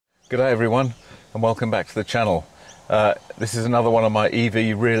G'day everyone and welcome back to the channel. This is another one of my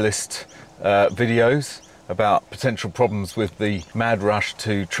EV realist videos about potential problems with the mad rush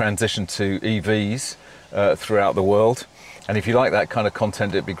to transition to EVs throughout the world. And if you like that kind of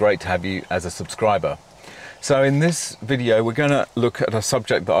content, it'd be great to have you as a subscriber. So in this video, we're going to look at a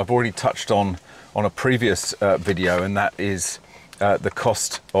subject that I've already touched on a previous video, and that is the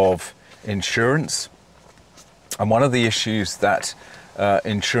cost of insurance. And one of the issues that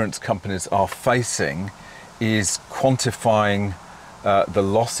insurance companies are facing is quantifying the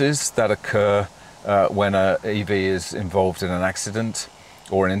losses that occur when an EV is involved in an accident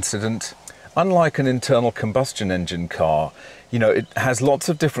or an incident. Unlike an internal combustion engine car, you know, it has lots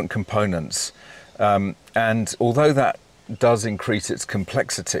of different components, and although that does increase its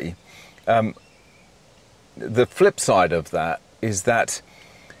complexity, the flip side of that is that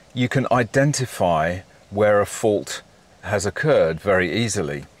you can identify where a fault has occurred very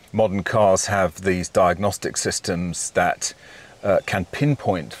easily. Modern cars have these diagnostic systems that can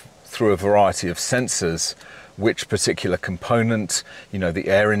pinpoint through a variety of sensors which particular component, you know, the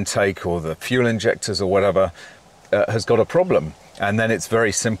air intake or the fuel injectors or whatever, has got a problem. And then it's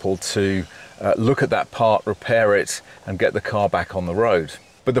very simple to look at that part, repair it, and get the car back on the road.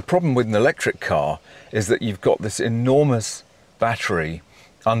 But the problem with an electric car is that you've got this enormous battery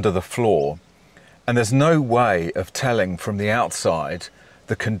under the floor, and there's no way of telling from the outside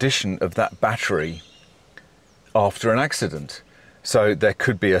the condition of that battery after an accident. So there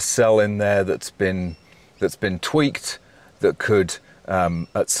could be a cell in there that's been tweaked, that could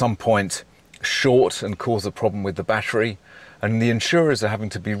at some point short and cause a problem with the battery. And the insurers are having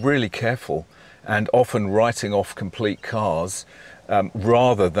to be really careful and often writing off complete cars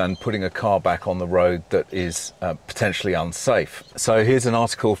rather than putting a car back on the road that is potentially unsafe. So here's an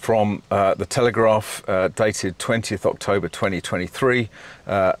article from The Telegraph dated 20th October 2023.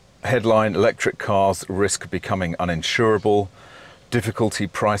 Headline: Electric cars risk becoming uninsurable. Difficulty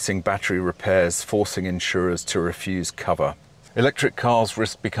pricing battery repairs forcing insurers to refuse cover. Electric cars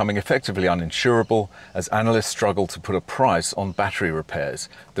risk becoming effectively uninsurable as analysts struggle to put a price on battery repairs,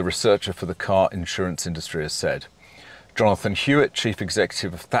 the researcher for the car insurance industry has said. Jonathan Hewitt, Chief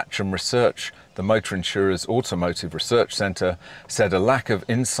Executive of Thatcham Research, the motor insurer's automotive research centre, said a lack of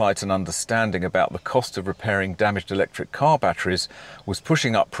insight and understanding about the cost of repairing damaged electric car batteries was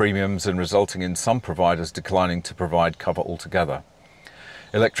pushing up premiums and resulting in some providers declining to provide cover altogether.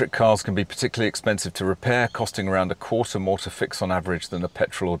 Electric cars can be particularly expensive to repair, costing around a quarter more to fix on average than a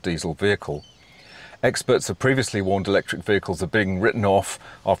petrol or diesel vehicle. Experts have previously warned electric vehicles are being written off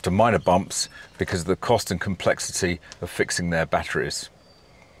after minor bumps because of the cost and complexity of fixing their batteries.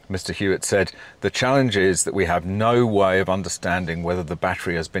 Mr. Hewitt said, "The challenge is that we have no way of understanding whether the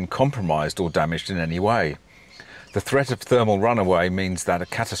battery has been compromised or damaged in any way. The threat of thermal runaway means that a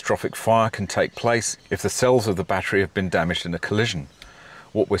catastrophic fire can take place if the cells of the battery have been damaged in a collision.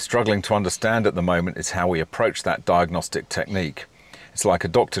 What we're struggling to understand at the moment is how we approach that diagnostic technique. It's like a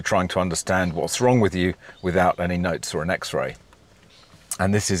doctor trying to understand what's wrong with you without any notes or an X-ray."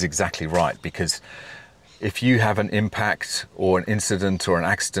 And this is exactly right, because if you have an impact or an incident or an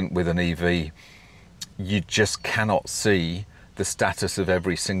accident with an EV, you just cannot see the status of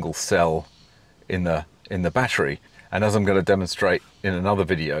every single cell in the battery. And as I'm going to demonstrate in another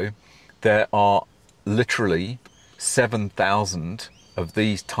video, there are literally 7,000 of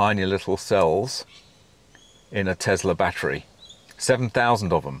these tiny little cells in a Tesla battery.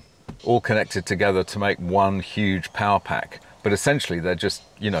 7,000 of them, all connected together to make one huge power pack. But essentially they're just,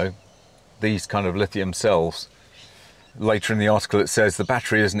 you know, these kind of lithium cells. Later in the article it says the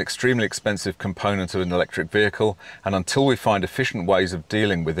battery is an extremely expensive component of an electric vehicle, and until we find efficient ways of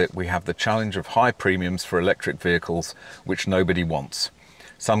dealing with it, we have the challenge of high premiums for electric vehicles, which nobody wants.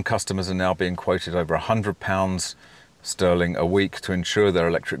 Some customers are now being quoted over £100 sterling a week to insure their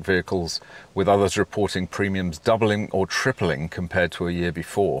electric vehicles, with others reporting premiums doubling or tripling compared to a year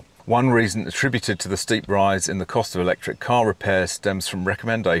before. One reason attributed to the steep rise in the cost of electric car repairs stems from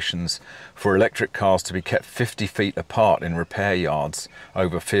recommendations for electric cars to be kept 50 feet apart in repair yards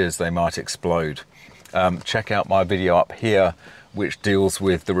over fears they might explode. Check out my video up here which deals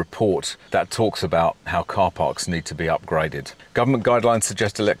with the report that talks about how car parks need to be upgraded. Government guidelines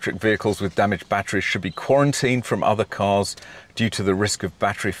suggest electric vehicles with damaged batteries should be quarantined from other cars due to the risk of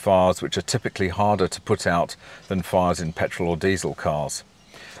battery fires, which are typically harder to put out than fires in petrol or diesel cars.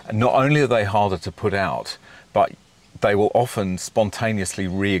 And not only are they harder to put out, but they will often spontaneously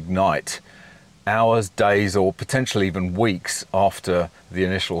reignite hours, days, or potentially even weeks after the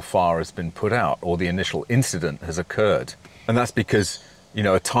initial fire has been put out or the initial incident has occurred. And that's because, you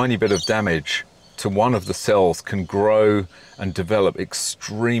know, a tiny bit of damage to one of the cells can grow and develop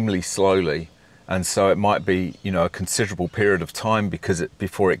extremely slowly. And so it might be, a considerable period of time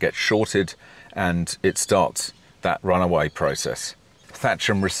before it gets shorted and it starts that runaway process.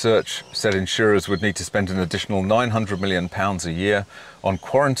 Thatcham Research said insurers would need to spend an additional £900 million a year on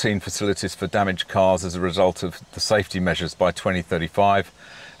quarantine facilities for damaged cars as a result of the safety measures by 2035,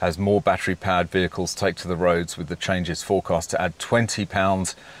 as more battery-powered vehicles take to the roads, with the changes forecast to add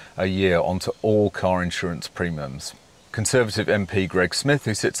 £20 a year onto all car insurance premiums. Conservative MP Greg Smith,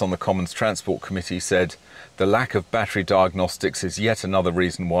 who sits on the Commons Transport Committee, said the lack of battery diagnostics is yet another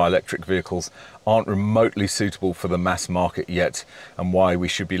reason why electric vehicles aren't remotely suitable for the mass market yet, and why we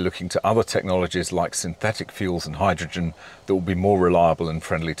should be looking to other technologies like synthetic fuels and hydrogen that will be more reliable and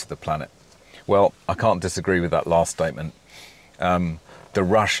friendly to the planet. Well, I can't disagree with that last statement. The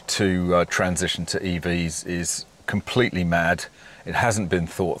rush to transition to EVs is completely mad. It hasn't been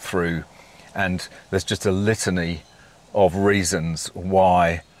thought through, and there's just a litany of reasons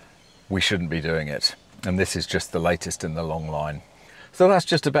why we shouldn't be doing it. And this is just the latest in the long line. So that's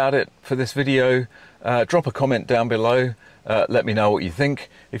just about it for this video. Drop a comment down below. Let me know what you think.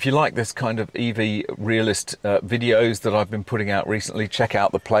 If you like this kind of EV realist videos that I've been putting out recently, check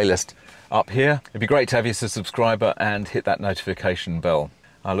out the playlist up here. It'd be great to have you as a subscriber and hit that notification bell.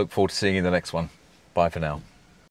 I look forward to seeing you in the next one. Bye for now.